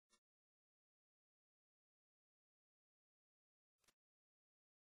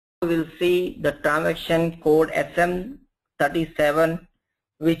we will see the transaction code SM37,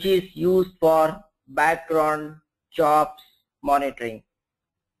 which is used for background jobs monitoring.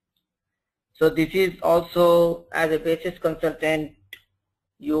 So this is also, as a basis consultant,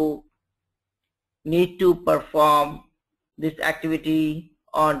 you need to perform this activity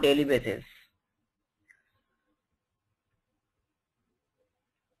on daily basis.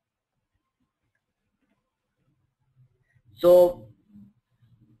 So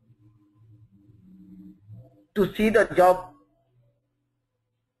to see the job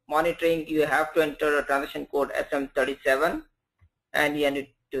monitoring, you have to enter a transaction code SM37 and you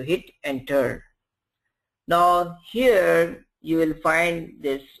need to hit enter. Now here you will find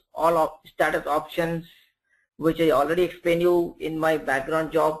this all of status options, which I already explained you in my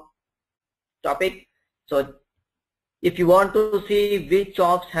background job topic. So if you want to see which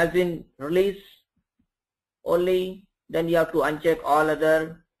jobs has been released only, then you have to uncheck all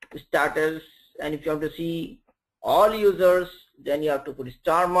other status, and if you want to see all users, then you have to put a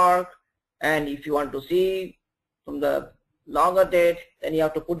star mark, and if you want to see from the longer date, then you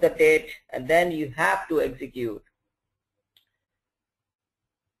have to put the date, and then you have to execute.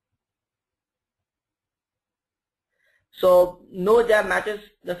 So no job matches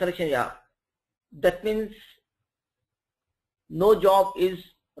the selection. Yeah, that means no job is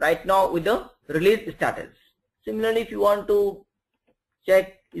right now with the release status. Similarly, if you want to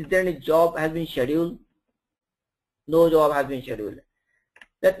check is there any job has been scheduled, no job has been scheduled.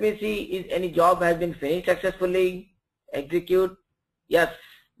 Let me see, is any job has been finished successfully, execute. Yes,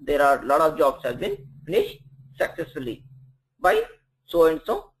 there are a lot of jobs have been finished successfully by so and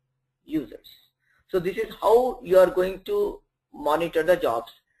so users. So this is how you are going to monitor the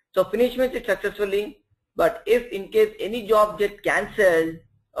jobs. So finish means it successfully, but if in case any job get cancelled,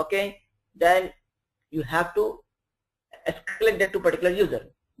 okay, then you have to escalate that to particular user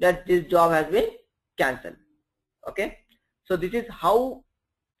that this job has been cancelled. Okay, so this is how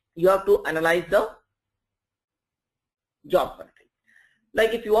you have to analyze the job monitoring.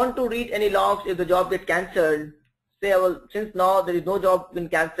 Like if you want to read any logs, if the job get cancelled, say, well, since now there is no job been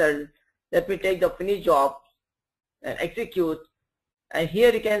cancelled, let me take the finished job and execute, and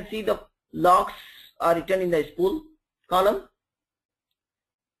here you can see the logs are written in the spool column.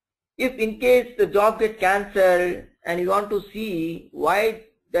 If in case the job gets cancelled and you want to see why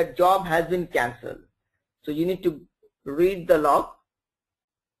that job has been cancelled, so you need to read the log.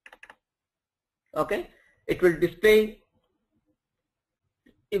 Okay, it will display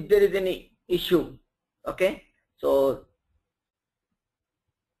if there is any issue. Okay, so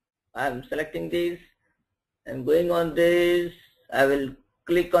I'm selecting this and going on this. I will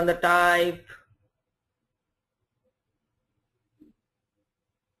click on the type.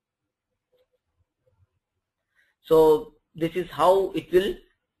 So this is how it will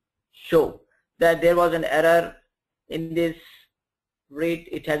show that there was an error in this read,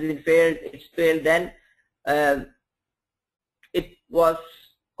 it has been failed, it's failed, then it was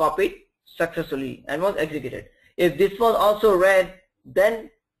copied successfully and was executed. If this was also read, then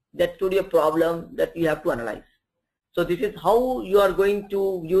that could be a problem that you have to analyze. So this is how you are going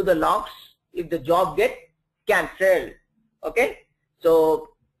to view the logs if the job get cancelled. Okay, so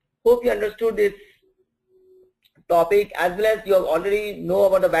hope you understood this topic, as well as you have already know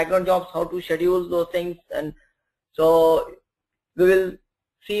about the background jobs, how to schedule those things, and so we will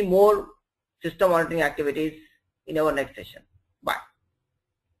see more system monitoring activities in our next session.